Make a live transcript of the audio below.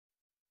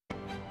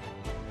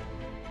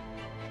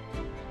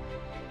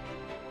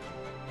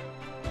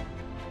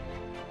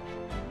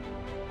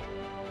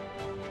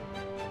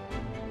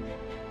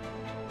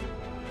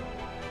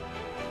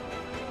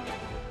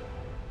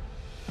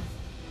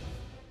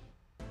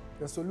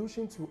The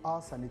solution to our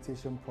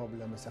sanitation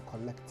problem is a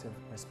collective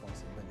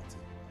responsibility.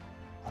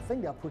 I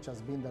think the approach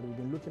has been that we've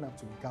been looking up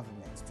to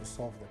government to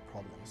solve the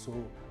problem. So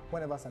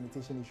whenever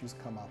sanitation issues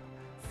come up,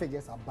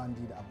 figures are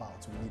bandied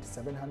about. We need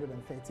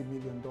 $730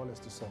 million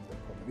to solve the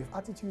problem. If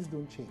attitudes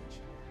don't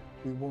change,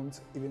 we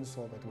won't even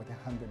solve it with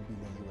 $100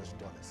 billion.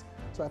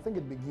 So I think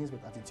it begins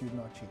with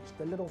attitudinal change,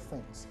 the little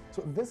things.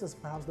 So this is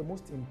perhaps the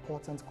most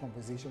important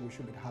conversation we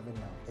should be having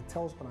now. It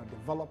tells on our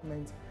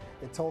development,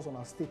 it tells on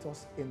our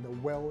status in the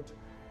world,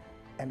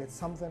 and it's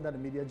something that the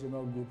Media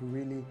General Group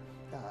really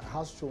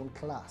has shown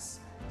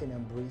class in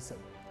embracing.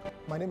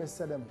 My name is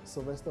Sedem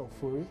Sylvester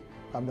Ofori.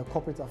 I'm the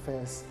Corporate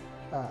Affairs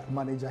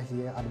Manager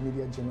here at the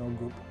Media General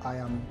Group. I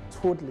am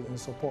totally in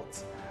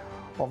support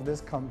of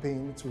this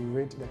campaign to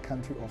rid the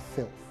country of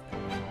filth.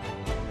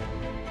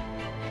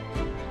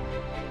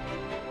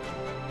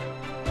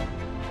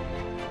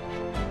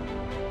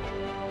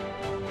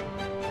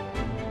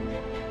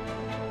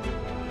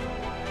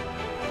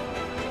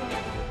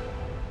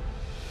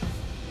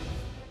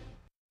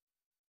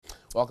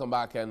 Welcome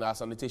back, and our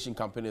sanitation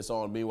campaign is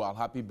on. Meanwhile,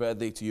 happy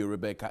birthday to you,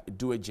 Rebecca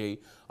Dueje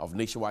of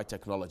Nationwide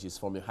Technologies,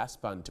 from your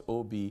husband,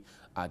 Obi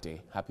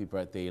Ade. Happy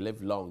birthday,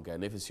 live long,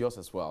 and if it's yours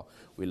as well,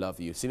 we love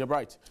you. Senior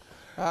Bright,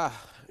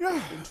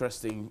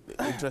 interesting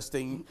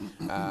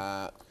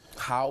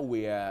how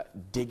we are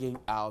digging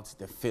out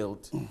the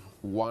field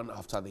one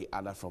after the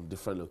other from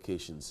different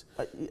locations.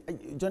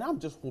 John, I'm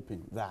just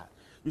hoping that,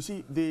 you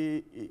see,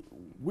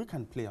 we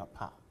can play our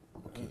part,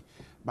 okay,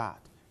 but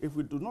if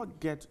we do not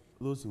get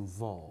those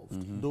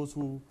involved, those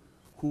who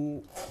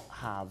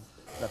have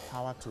the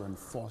power to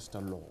enforce the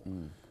law,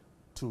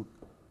 to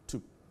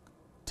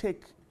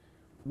take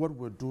what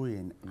we're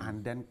doing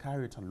and then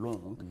carry it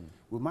along,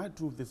 we might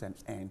do this an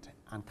end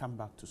and come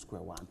back to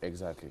square one.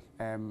 Exactly.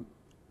 I am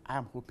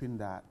hoping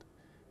that,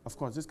 of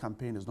course, this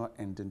campaign is not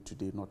ending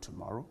today, not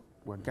tomorrow.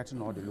 We're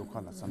getting all the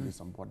local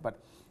assemblies on board, but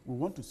we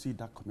want to see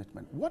that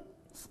commitment. What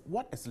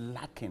is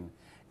lacking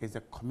is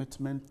a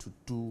commitment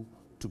to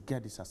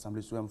get these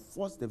assemblies to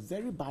enforce the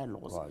very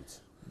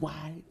bylaws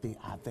why they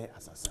are there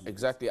as assemblies.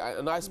 Exactly,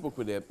 and I spoke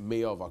with the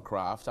mayor of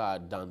Accra after I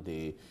had done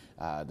the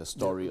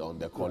story on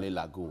the Korle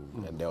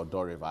Lagoon and the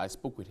Odo River. I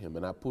spoke with him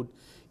and I put,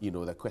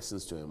 the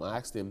questions to him. I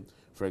asked him,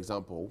 for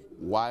example,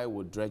 why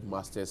would dredge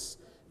masters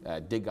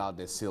dig out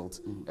the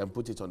silt and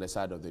put it on the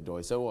side of the door?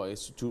 He said, well,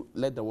 it's to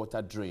let the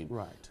water drain.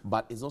 Right.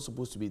 But it's not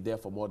supposed to be there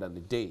for more than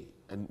a day.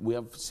 And we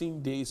have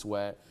seen days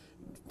where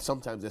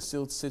sometimes the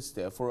silt sits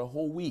there for a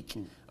whole week.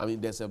 I mean,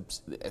 there's a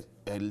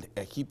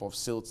heap of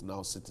silt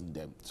now sitting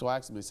there. So I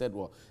asked him, he said,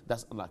 well,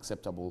 that's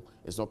unacceptable.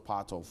 It's not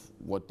part of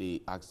what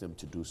they asked them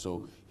to do,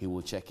 so he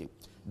will check it.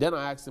 Then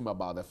I asked him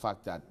about the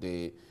fact that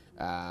the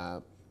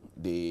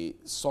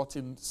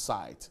sorting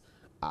site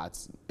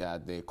at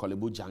the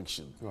Kolebu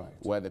Junction,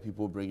 where the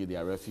people bring in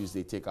their refuse,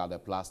 they take out the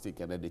plastic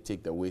and then they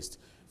take the waste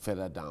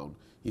further down.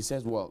 He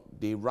says, well,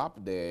 they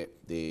wrap the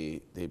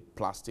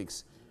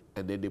plastics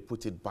and then they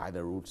put it by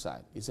the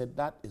roadside. He said,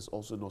 that is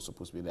also not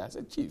supposed to be there. I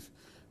said, Chief,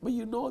 but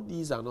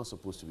these are not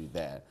supposed to be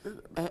there.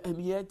 And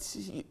yet...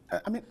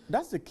 I mean,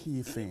 that's the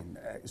key thing.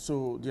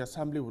 So the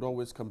assembly would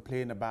always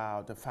complain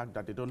about the fact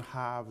that they don't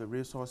have the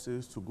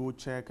resources to go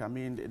check. I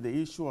mean, the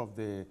issue of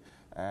the...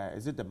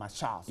 is it the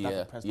marshals that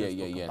the president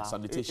spoke about?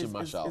 Sanitation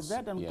marshals. Is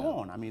that and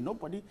gone? I mean,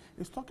 nobody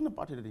is talking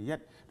about it, and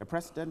yet the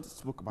president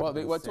spoke about it. Well,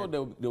 they were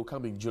told they'll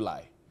come in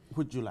July.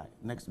 Which July?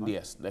 Next month?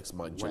 Yes, next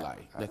month, July.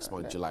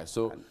 July.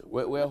 So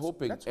we're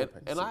hoping.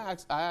 And I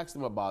asked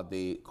him about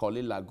the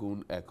Korle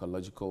Lagoon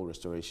Ecological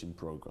Restoration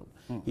Program.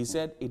 He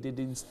said it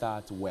didn't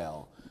start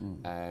well.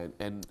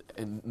 And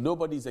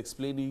nobody's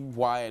explaining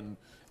why,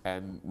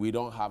 and we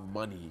don't have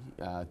money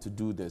to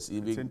do this,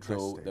 even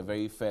though the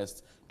very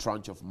first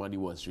tranche of money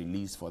was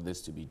released for this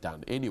to be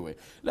done. Anyway,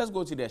 let's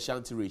go to the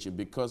Ashanti region,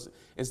 because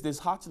it's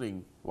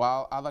disheartening.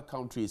 While other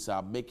countries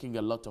are making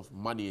a lot of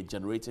money and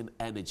generating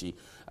energy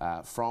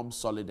from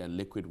solid and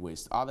liquid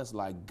waste, others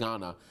like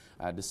Ghana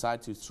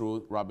decide to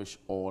throw rubbish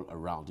all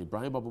around.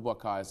 Ibrahim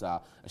Abubakar is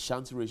our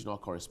Ashanti regional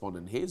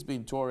correspondent. He's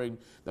been touring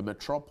the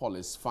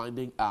metropolis,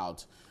 finding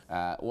out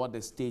what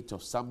the state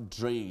of some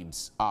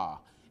drains are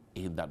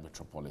in that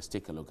metropolis.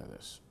 Take a look at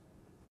this.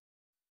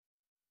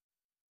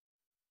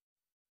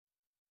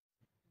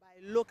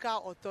 By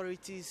local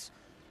authorities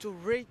to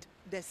rid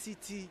the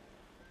city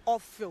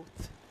of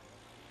filth.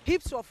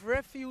 Heaps of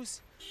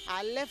refuse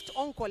are left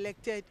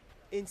uncollected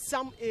in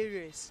some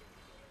areas,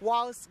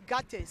 whilst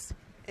gutters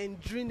and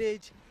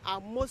drainage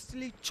are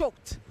mostly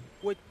choked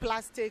with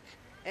plastic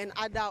and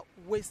other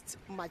waste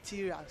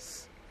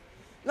materials.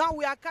 Now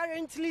we are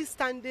currently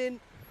standing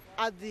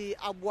at the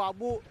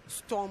Abu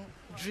storm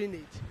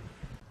drainage.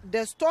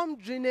 The storm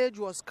drainage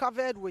was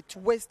covered with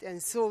waste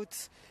and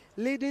silt,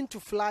 leading to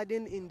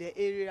flooding in the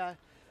area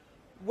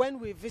when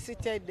we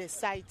visited the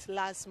site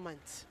last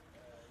month.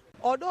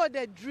 Although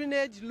the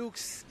drainage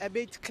looks a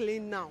bit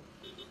clean now,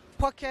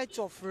 pockets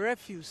of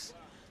refuse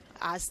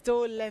are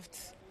still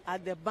left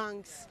at the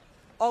banks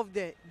of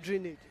the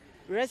drainage.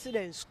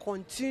 Residents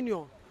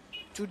continue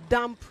to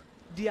dump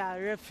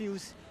their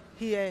refuse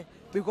here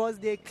because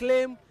they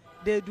claim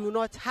they do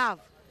not have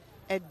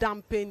a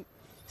dumping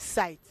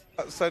site.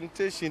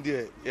 Sanitation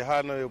there, you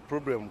have no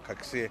problem.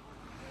 Kakse,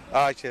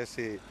 I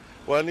say,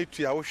 well, need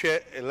to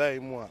share a line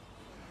more.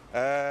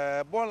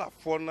 Bola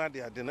fauna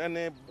there, then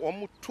any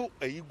almost 2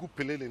 a yugu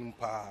pelin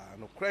pa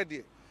no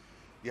credit.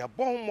 Ya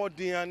bon more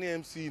than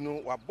MC no,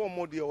 or bon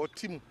more or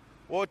team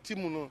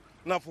no,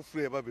 not for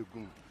free baby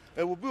goon.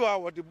 It will be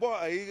our the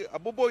boy a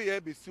bobo ye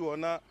be see or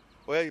not,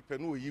 or a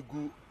penu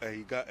yugu a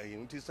got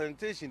a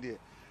sanitation there.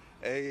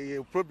 A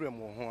problem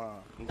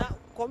na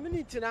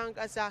community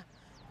nankasa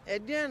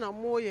edian na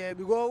moye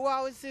because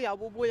wa say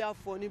abobo ya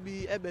for ni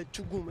bi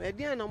ebetugum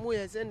edian na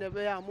moye say na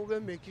be ya mo be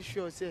make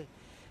sure say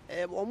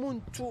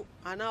omuntu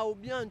ana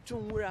obi antu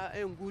nwura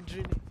engu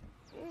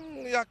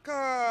drainage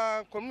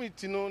yaka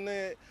community no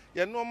ne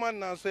ya normal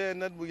na so ya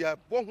na ya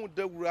bohu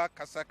dawura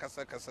kasa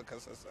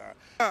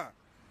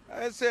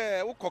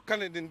say wo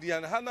kokane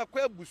dindian ha na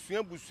kwa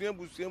busua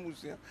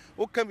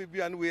wo ka me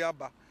bia no we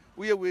aba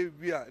we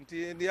bia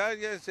nti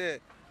ya say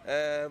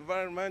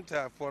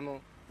environmental for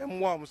no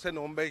emo am say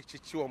no mbe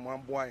chichi o mo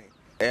amboan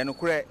no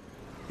kure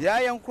ya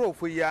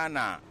nkrofo ya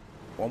na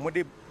wo mo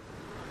de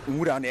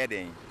nwura na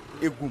eden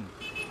egum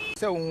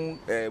say wo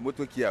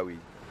motokia we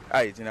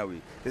ai tina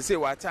we they say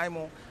wa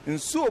time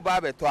nso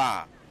ba beto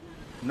a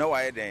na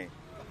wa eden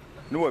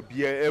no wa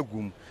bia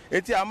egum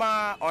eti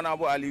ama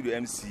honorable Alidu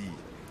MC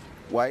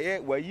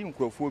wayi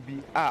nkrofo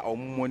bi a o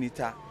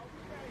monitor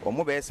o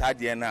mo be sa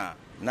de na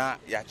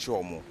ya chi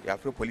omo ya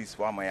free police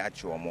for ama ya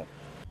chi omo.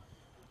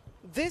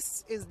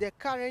 This is the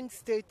current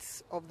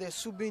state of the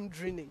Subin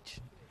drainage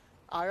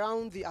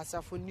around the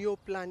Asafonio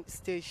plant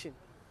station.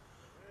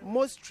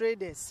 Most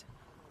traders,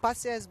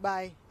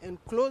 passers-by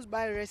and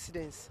close-by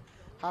residents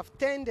have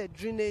turned the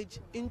drainage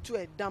into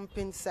a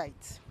dumping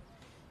site.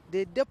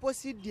 They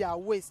deposit their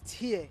waste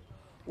here,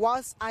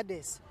 whilst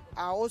others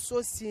are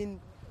also seen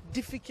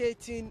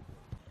defecating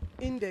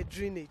in the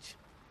drainage.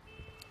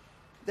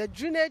 The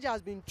drainage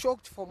has been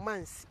choked for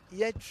months,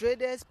 yet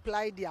traders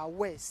ply their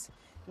wares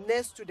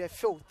next to the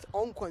filth,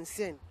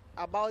 unconcerned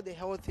about the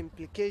health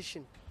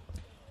implication.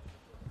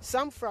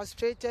 Some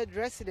frustrated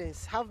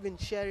residents have been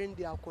sharing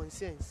their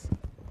concerns.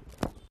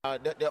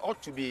 There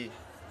ought to be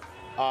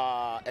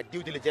a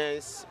due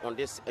diligence on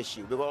this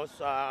issue because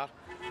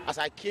as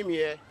I came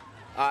here,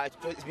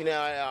 it's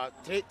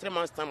been 3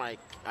 months' time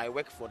I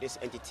work for this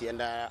entity,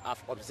 and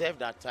I've observed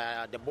that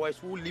the boys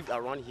who lived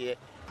around here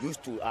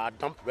used to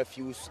dump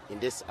refuse in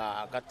this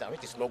gutter,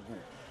 which is not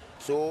good.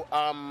 So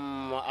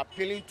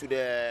appealing to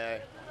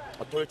the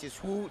authorities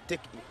who take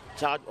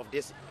charge of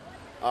this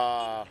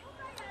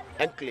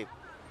enclave,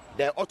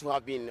 there ought to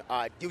have been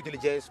due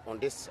diligence on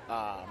this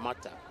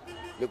matter,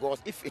 because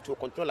if it will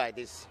control like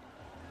this,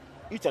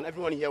 each and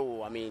everyone here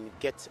will,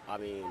 get,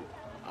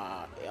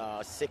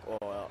 sick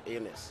or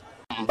illness.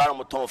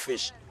 Baramuton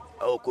fish,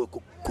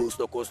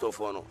 coast of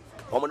one.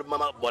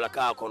 Mama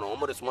Bolaka,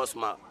 almost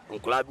small,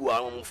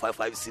 Unclabu,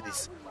 5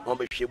 cities,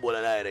 Ombe Shibol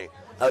and Iron,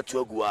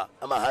 Altugua,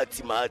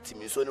 Amahati, Mahati,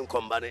 Sonin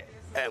Combane,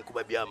 and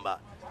Kubabiamba,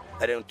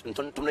 and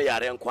Tuntuna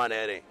Yare and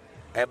Quanere,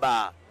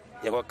 Eba,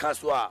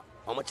 Yakaswa,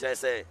 how much I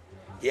say,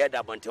 here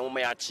that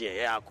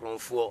Bantomachi,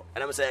 Cronfo,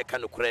 and I'm saying,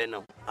 can Ukraine,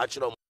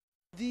 actually.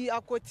 The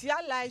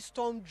Akotia Live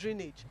storm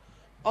drainage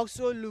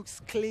also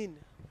looks clean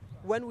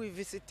when we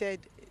visited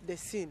the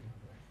scene.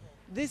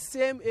 This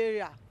same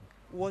area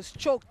was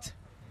choked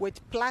with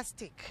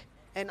plastic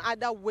and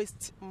other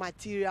waste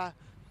material,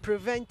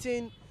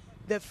 preventing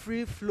the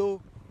free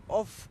flow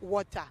of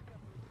water.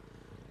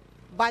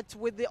 But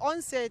with the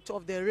onset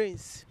of the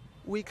rains,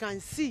 we can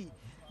see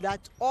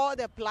that all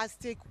the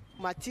plastic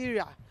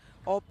material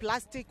or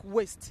plastic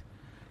waste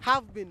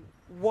have been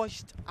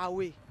washed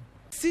away.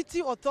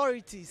 City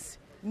authorities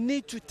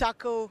need to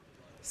tackle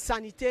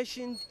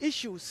sanitation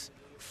issues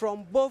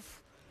from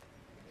both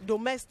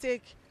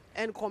domestic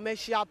and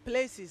commercial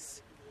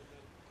places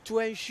to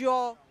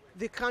ensure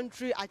the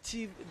country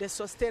achieve the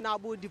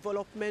Sustainable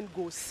Development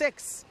Goal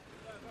 6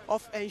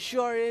 of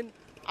ensuring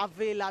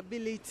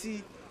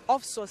availability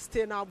of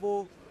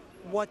sustainable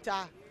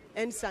water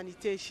and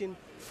sanitation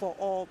for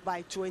all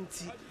by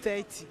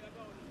 2030.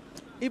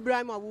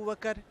 Ibrahim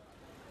Abubakar,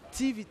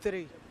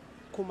 TV3,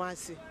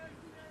 Kumasi.